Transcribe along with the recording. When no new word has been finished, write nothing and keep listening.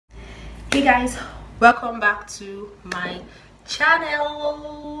Hey guys, welcome back to my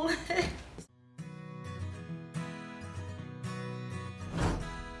channel.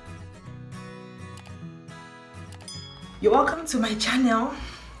 You're welcome to my channel.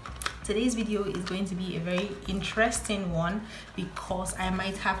 Today's video is going to be a very interesting one because I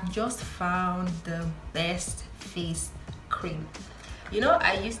might have just found the best face cream. You know,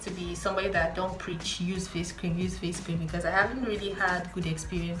 I used to be somebody that don't preach use face cream because I haven't really had good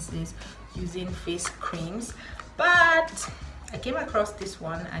experiences using face creams, but I came across this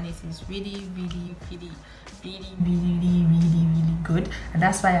one and it is really good, and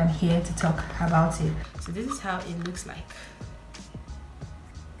that's why I'm here to talk about it. So this is how it looks like.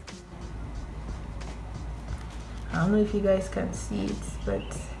 I don't know if you guys can see it, but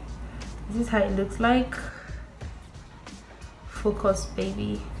this is how it looks like. Focus,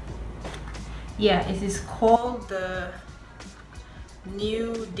 baby. Yeah, it is called the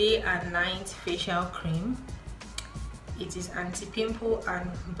New Day and Night Facial Cream. It is anti-pimple and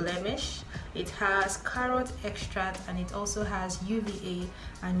blemish. It has carrot extract and it also has UVA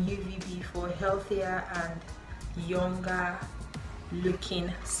and UVB for healthier and younger looking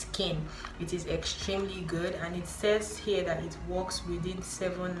skin. It is extremely good, and it says here that it works within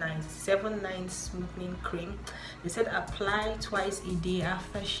 7 nights. 7 nights smoothing cream. They said apply twice a day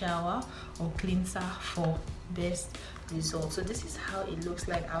after shower or cleanser for best results. So this is how it looks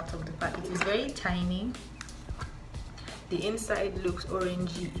like out of the pack. It is very tiny. The inside looks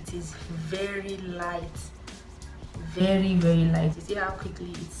orangey. It is very light, very light. You see how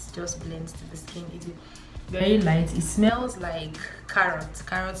quickly it just blends to the skin. It is very light. It smells like carrot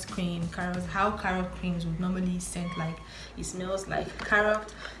cream. How carrot creams would normally scent like. It smells like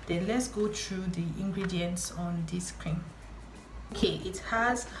carrot. Then let's go through the ingredients on this cream. Okay, it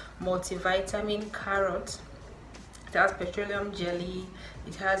has multivitamin carrot, it has petroleum jelly,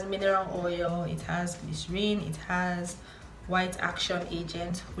 it has mineral oil, it has glycerin, it has white action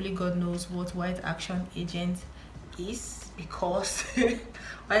agent. Only God knows what white action agent is, because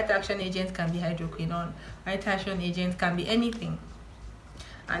white action agent can be hydroquinone, white action agent can be anything.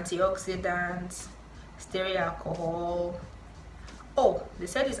 Antioxidants, stearin alcohol. Oh, they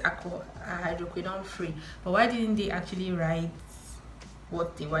said it's hydroquinone free, but why didn't they actually write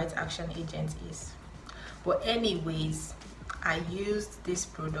what the white action agent is? But anyways, I used this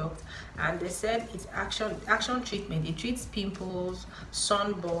product and they said it's action treatment. It treats pimples,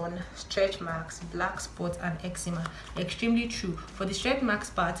 sunburn, stretch marks, black spots and eczema. Extremely true. For the stretch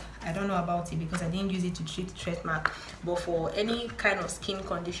marks part, I don't know about it because I didn't use it to treat stretch mark, but for any kind of skin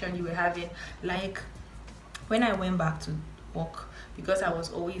condition you were having, like when I went back to work, because I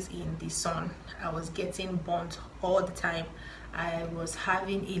was always in the sun, I was getting burnt all the time. I was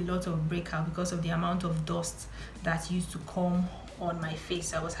having a lot of breakout because of the amount of dust that used to come on my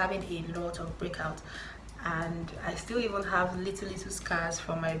face. I was having a lot of breakout, and I still even have little scars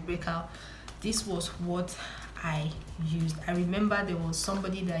from my breakout. This was what I used. I remember there was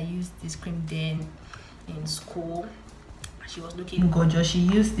somebody that used this cream then in school. She was looking gorgeous. She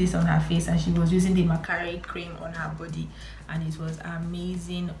used this on her face and she was using the Macari cream on her body, and it was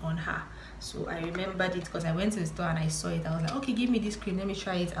amazing on her. So I remembered it because I went to the store and I saw it. I was like, okay, give me this cream, let me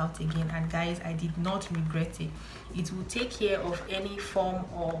try it out again. And guys, I did not regret it. It will take care of any form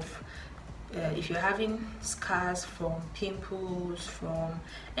of if you're having scars from pimples, from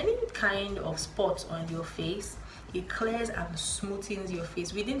any kind of spots on your face. It clears and smoothens your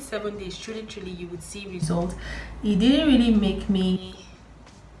face within 7 days. Truly you would see results. It didn't really make me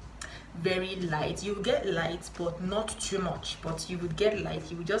very light. You would get light, but not too much, but you would get light.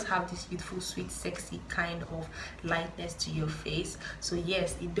 You would just have this youthful, sweet, sexy kind of lightness to your face. So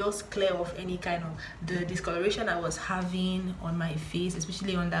yes, it does clear off any kind of the discoloration I was having on my face,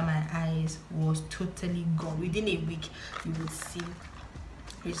 especially under my eyes, was totally gone. Within a week you would see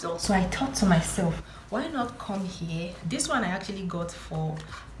results. So I thought to myself, why not come here? This one I actually got for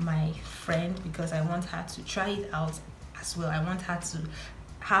my friend because I want her to try it out as well. I want her to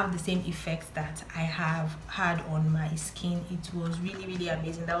have the same effect that I have had on my skin. It was really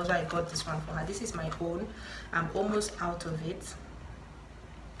amazing. That was why I got this one for her. This is my own. I'm almost out of it.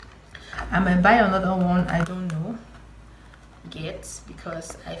 I might buy another one, I don't know yet,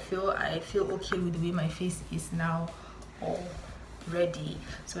 because I feel okay with the way my face is now already.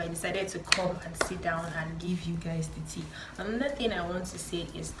 So I decided to come and sit down and give you guys the tea. Another thing I want to say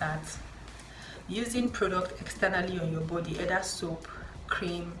is that using product externally on your body, either soap,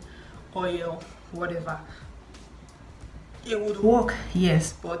 cream, oil, whatever, it would work,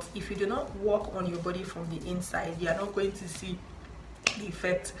 yes, but if you do not work on your body from the inside, you are not going to see the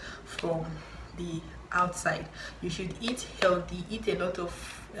effect from the outside. You should eat healthy, eat a lot of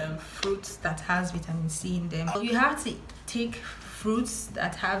fruits that has vitamin C in them. You have to take fruits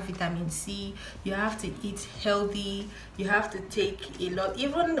that have vitamin C, you have to eat healthy, you have to take a lot,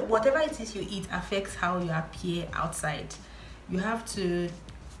 even whatever it is you eat affects how you appear outside. You have to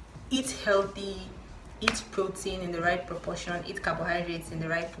eat healthy, eat protein in the right proportion, eat carbohydrates in the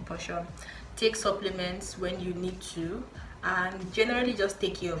right proportion, take supplements when you need to, and generally just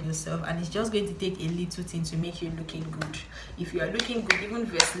take care of yourself. And it's just going to take a little thing to make you looking good. If you are looking good, even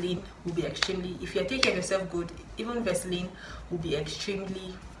Vaseline will be extremely, if you are taking care of yourself good, even Vaseline will be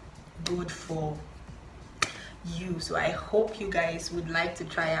extremely good for you. So I hope you guys would like to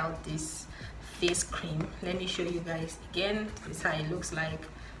try out this face cream. Let me show you guys again. This is how it looks like.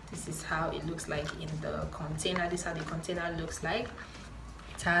 This is how it looks like in the container. This is how the container looks like.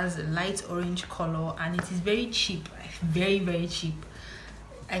 It has a light orange color and it is very cheap, very cheap.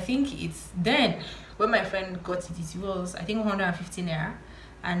 I think it's then when my friend got it, it was I think 115 naira,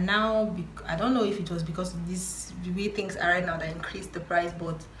 and now I don't know if it was because of this the way things are right now that increased the price,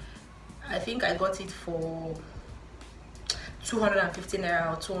 but I think I got it for 250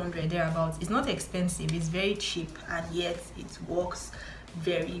 naira or 200 thereabouts. It's not expensive, it's very cheap, and yet it works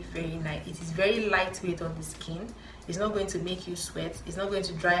very nice. It is very lightweight on the skin. It's not going to make you sweat, it's not going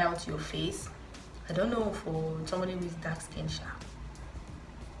to dry out your face. I don't know for somebody with dark skin,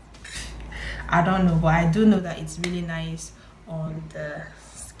 I don't know, but I do know that it's really nice on the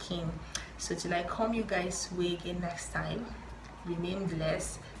skin. So till I come you guys way again next time, remain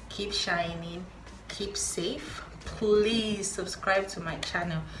blessed, keep shining, keep safe. Please subscribe to my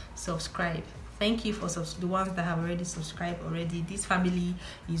channel. Subscribe. Thank you for the ones that have already subscribed already. This family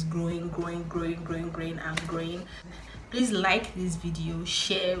is growing and growing. Please like this video,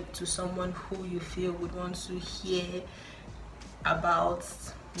 share to someone who you feel would want to hear about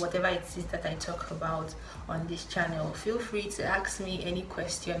whatever it is that I talk about on this channel. Feel free to ask me any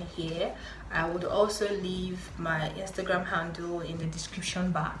question here. I would also leave my Instagram handle in the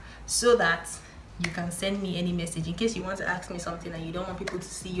description bar so that you can send me any message in case you want to ask me something and you don't want people to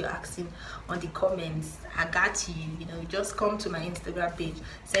see you asking on the comments. I got you, you know, just come to my Instagram page,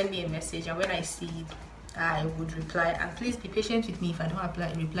 send me a message, and when I see it I would reply. And please be patient with me if I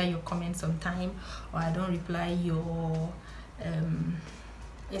don't reply your comments on time, or I don't reply your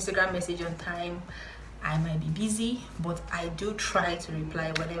Instagram message on time. I might be busy, but I do try to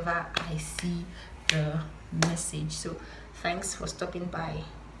reply whenever I see the message. So thanks for stopping by.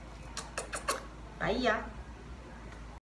 Bye.